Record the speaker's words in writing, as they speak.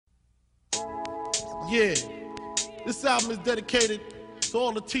Yeah, this album is dedicated to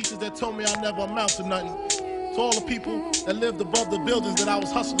all the teachers that told me I never amount to nothing. To all the people that lived above the buildings that I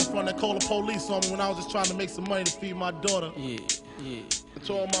was hustling from that called the police on me when I was just trying to make some money to feed my daughter. Yeah. And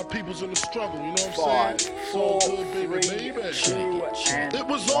to all my peoples in the struggle, you know what I'm saying? It's all good, baby. It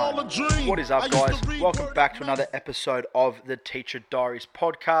was all a dream. What is up, guys? Welcome back to another episode of the Teacher Diaries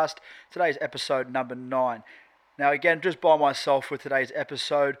podcast. Today's episode number 9. Now, again, just by myself for today's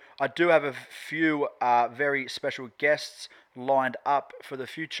episode. I do have a few very special guests lined up for the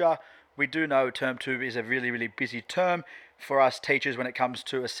future. We do know term 2 is a really, really busy term for us teachers when it comes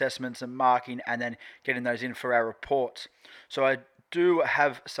to assessments and marking and then getting those in for our reports. So I do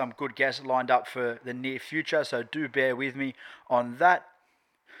have some good guests lined up for the near future, so do bear with me on that.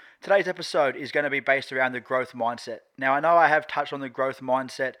 Today's episode is going to be based around the growth mindset. Now, I know I have touched on the growth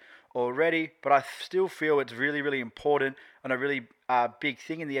mindset already, but I still feel it's really, really important and a really big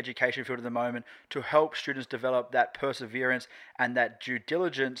thing in the education field at the moment to help students develop that perseverance and that due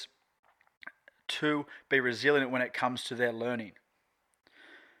diligence to be resilient when it comes to their learning.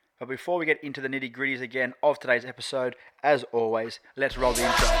 But before we get into the nitty-gritties again of today's episode, as always, let's roll the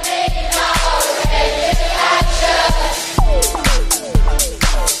intro.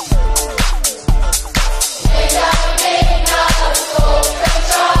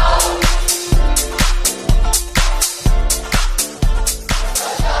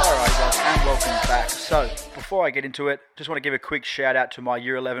 So, before I get into it, just want to give a quick shout out to my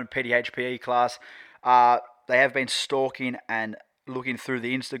Year 11 PDHPE class. They have been stalking and looking through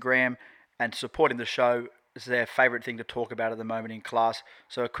the Instagram and supporting the show. It's their favourite thing to talk about at the moment in class.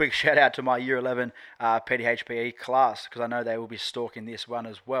 So a quick shout out to my Year 11 PDHPE class, because I know they will be stalking this one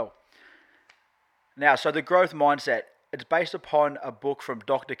as well. Now, so the growth mindset, it's based upon a book from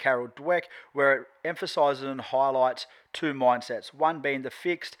Dr. Carol Dweck, where it emphasizes and highlights two mindsets, one being the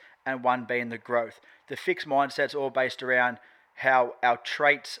fixed and one being the growth. The fixed mindset's all based around how our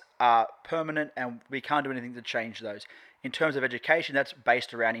traits are permanent and we can't do anything to change those. In terms of education, that's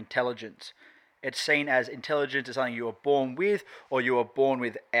based around intelligence. It's seen as intelligence is something you are born with or you are born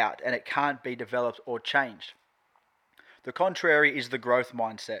without, and it can't be developed or changed. The contrary is the growth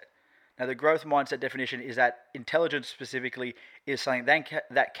mindset. Now, the growth mindset definition is that intelligence specifically is something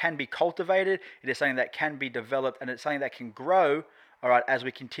that can be cultivated, it is something that can be developed, and it's something that can grow, all right, as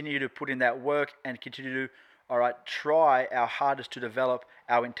we continue to put in that work and continue to, all right, try our hardest to develop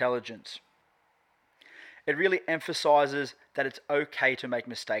our intelligence. It really emphasizes that it's okay to make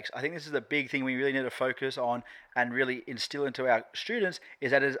mistakes. I think this is the big thing we really need to focus on and really instill into our students,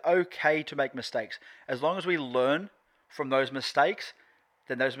 is that it is okay to make mistakes. As long as we learn from those mistakes,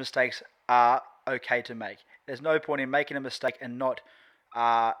 then those mistakes are okay to make. There's no point in making a mistake and not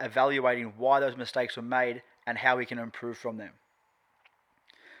evaluating why those mistakes were made and how we can improve from them.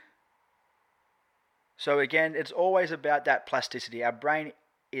 So again, it's always about that plasticity. Our brain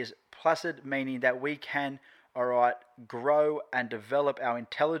is placid, meaning that we can, all right, grow and develop our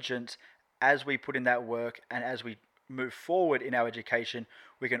intelligence as we put in that work, and as we move forward in our education,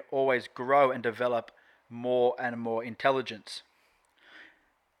 we can always grow and develop more and more intelligence.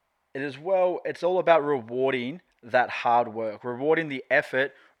 It's all about rewarding that hard work, rewarding the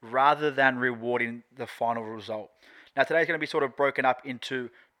effort rather than rewarding the final result. Now, today's going to be sort of broken up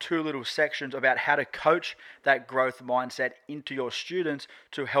into two little sections about how to coach that growth mindset into your students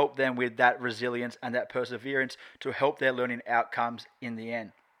to help them with that resilience and that perseverance to help their learning outcomes in the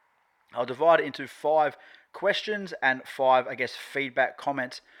end. I'll divide it into 5 questions and 5, feedback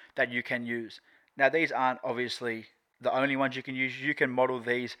comments that you can use. Now, these aren't obviously the only ones you can use. You can model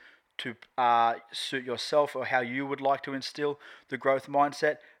these to suit yourself or how you would like to instill the growth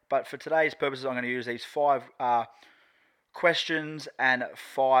mindset. But for today's purposes, I'm going to use these 5 questions and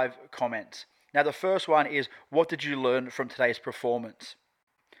 5 comments. Now, the first one is, what did you learn from today's performance?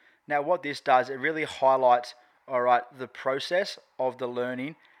 Now, what this does, it really highlights, all right, the process of the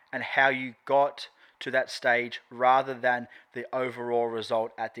learning and how you got to that stage rather than the overall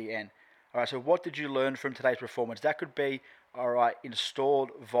result at the end. All right, so what did you learn from today's performance? That could be, all right,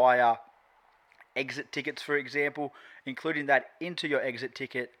 installed via exit tickets, for example, including that into your exit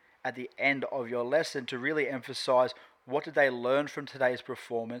ticket at the end of your lesson to really emphasize what did they learn from today's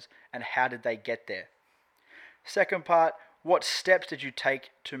performance and how did they get there. Second part, what steps did you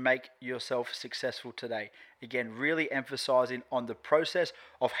take to make yourself successful today? Again, really emphasizing on the process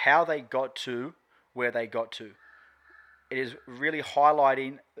of how they got to where they got to. It is really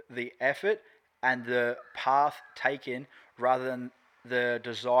highlighting the effort and the path taken rather than the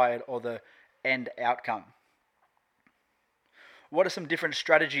desired or the end outcome. What are some different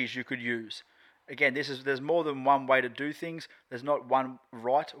strategies you could use? Again, there's more than one way to do things. There's not one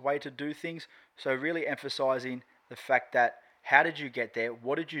right way to do things. So really emphasizing the fact that how did you get there?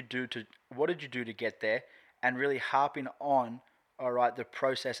 What did you do to get there? And really harping on, all right, the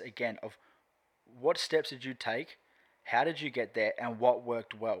process again of what steps did you take? How did you get there? And what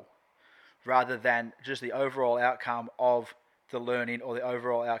worked well? Rather than just the overall outcome of the learning or the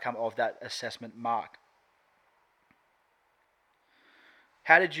overall outcome of that assessment mark.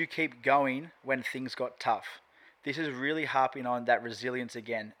 How did you keep going when things got tough? This is really harping on that resilience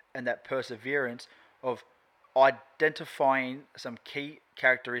again and that perseverance of identifying some key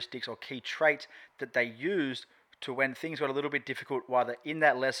characteristics or key traits that they used to when things got a little bit difficult, whether in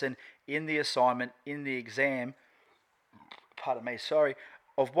that lesson, in the assignment, in the exam,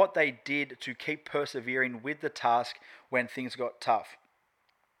 of what they did to keep persevering with the task when things got tough.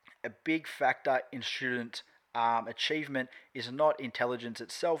 A big factor in student achievement is not intelligence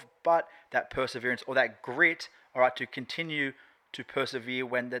itself, but that perseverance or that grit, all right, to continue to persevere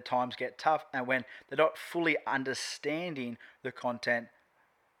when the times get tough and when they're not fully understanding the content.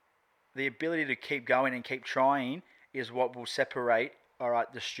 The ability to keep going and keep trying is what will separate, all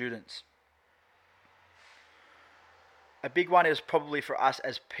right, the students. A big one is probably for us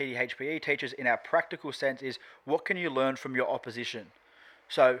as PDHPE teachers in our practical sense is what can you learn from your opposition?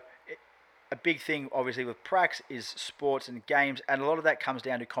 So a big thing obviously with pracs is sports and games, and a lot of that comes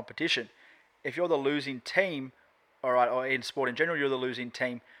down to competition. If you're the losing team, all right, or in sport in general, you're the losing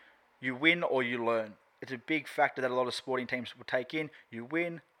team, you win or you learn. It's a big factor that a lot of sporting teams will take in. You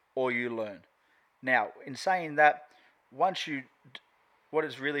win or you learn. Now, in saying that, what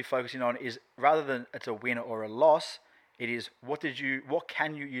it's really focusing on is rather than it's a win or a loss, it is what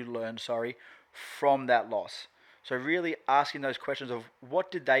can you learn, from that loss. So really asking those questions of what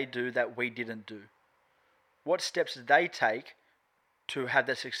did they do that we didn't do? What steps did they take to have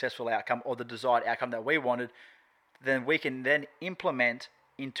that successful outcome or the desired outcome that we wanted? Then we can then implement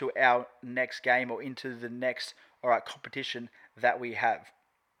into our next game or into the next competition that we have.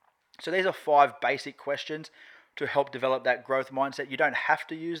 So these are 5 basic questions to help develop that growth mindset. You don't have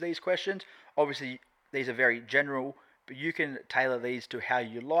to use these questions. Obviously, these are very general, but you can tailor these to how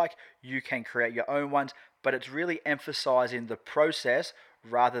you like. You can create your own ones, but it's really emphasizing the process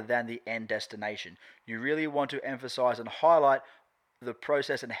rather than the end destination. You really want to emphasize and highlight the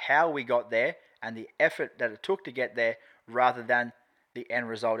process and how we got there and the effort that it took to get there rather than the end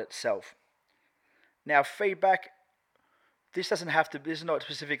result itself. Now, feedback, this is not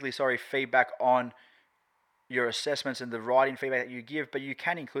specifically, feedback on your assessments and the writing feedback that you give, but you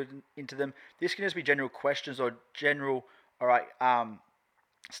can include into them. This can just be general questions or general,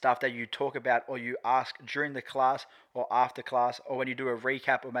 stuff that you talk about or you ask during the class or after class or when you do a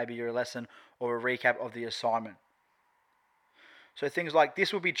recap or maybe your lesson or a recap of the assignment. So things like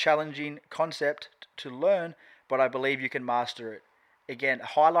this will be challenging concept to learn, but I believe you can master it. Again,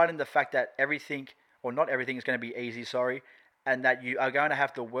 highlighting the fact that everything or not everything is going to be easy, and that you are going to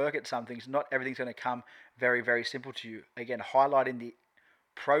have to work at some things. Not everything's going to come very, very simple to you. Again, highlighting the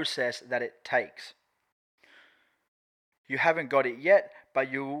process that it takes. You haven't got it yet,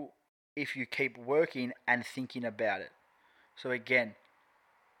 but you'll if you keep working and thinking about it. So again,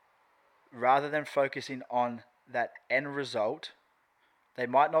 rather than focusing on that end result, they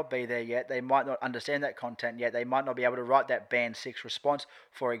might not be there yet. They might not understand that content yet. They might not be able to write that Band 6 response,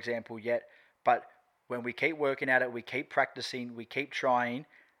 for example, yet. But when we keep working at it, we keep practicing, we keep trying,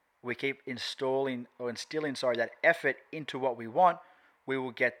 we keep instilling that effort into what we want, we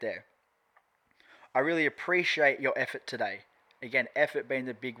will get there. I really appreciate your effort today. Again, effort being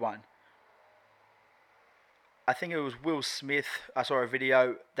the big one. I think it was Will Smith, I saw a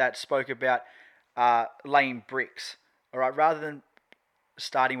video that spoke about laying bricks. All right, rather than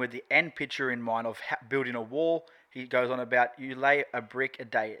starting with the end picture in mind of building a wall, he goes on about you lay a brick a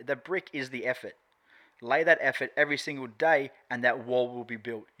day. The brick is the effort. Lay that effort every single day and that wall will be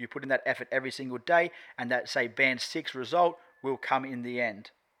built. You put in that effort every single day and that, say, Band 6 result will come in the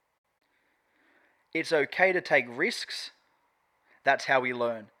end. It's okay to take risks. That's how we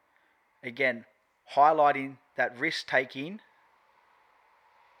learn. Again, highlighting that risk-taking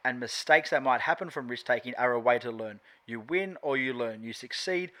and mistakes that might happen from risk-taking are a way to learn. You win or you learn. You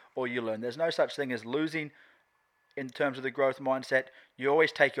succeed or you learn. There's no such thing as losing in terms of the growth mindset. You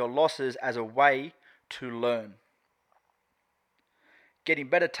always take your losses as a way to learn. Getting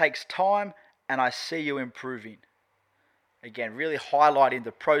better takes time, and I see you improving. Again, really highlighting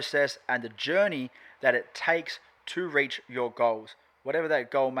the process and the journey that it takes to reach your goals. Whatever that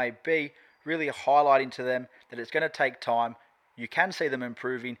goal may be, really highlighting to them that it's going to take time. You can see them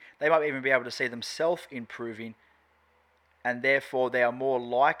improving. They might even be able to see themselves improving, and therefore they are more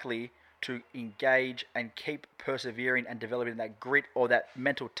likely to engage and keep persevering and developing that grit or that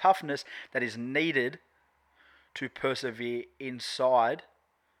mental toughness that is needed to persevere inside,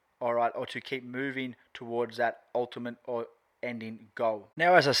 all right, or to keep moving towards that ultimate or ending goal.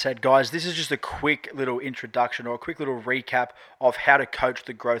 Now, as I said, guys, this is just a quick little introduction or a quick little recap of how to coach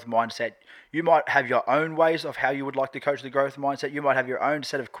the growth mindset. You might have your own ways of how you would like to coach the growth mindset. You might have your own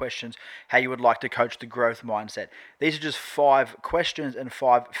set of questions how you would like to coach the growth mindset. These are just 5 questions and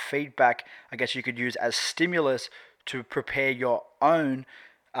 5 feedback, I guess you could use as stimulus to prepare your own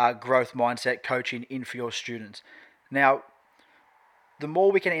growth mindset coaching in for your students. Now, the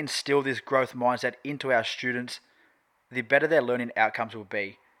more we can instill this growth mindset into our students, the better their learning outcomes will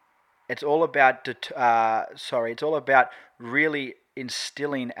be. It's all about really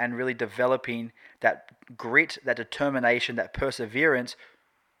instilling and really developing that grit, that determination, that perseverance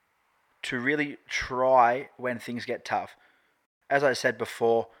to really try when things get tough. As I said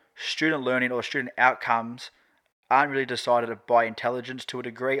before, student learning or student outcomes aren't really decided by intelligence to a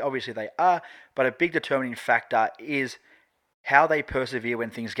degree. Obviously they are, but a big determining factor is how they persevere when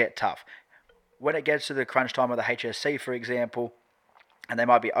things get tough. When it gets to the crunch time of the HSC, for example, and they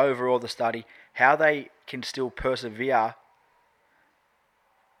might be over all the study, how they can still persevere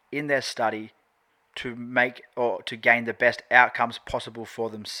in their study to make or to gain the best outcomes possible for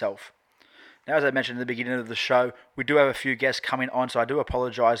themselves. Now, as I mentioned in the beginning of the show, we do have a few guests coming on, so I do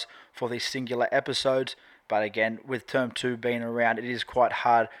apologize for these singular episodes. But again, with Term 2 being around, it is quite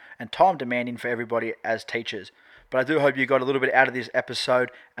hard and time demanding for everybody as teachers. But I do hope you got a little bit out of this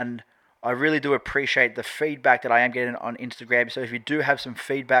episode, and I really do appreciate the feedback that I am getting on Instagram. So if you do have some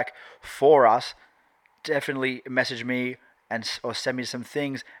feedback for us, definitely message me or send me some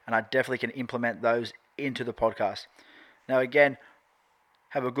things, and I definitely can implement those into the podcast. Now again,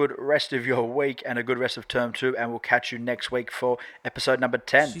 have a good rest of your week and a good rest of Term 2, and we'll catch you next week for episode number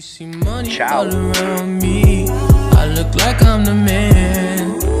 10. Ciao. All around me. I look like I'm the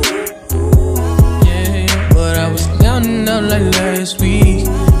man. Yeah, but I was down and out like last week.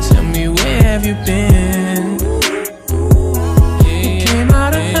 Tell me, where have you been?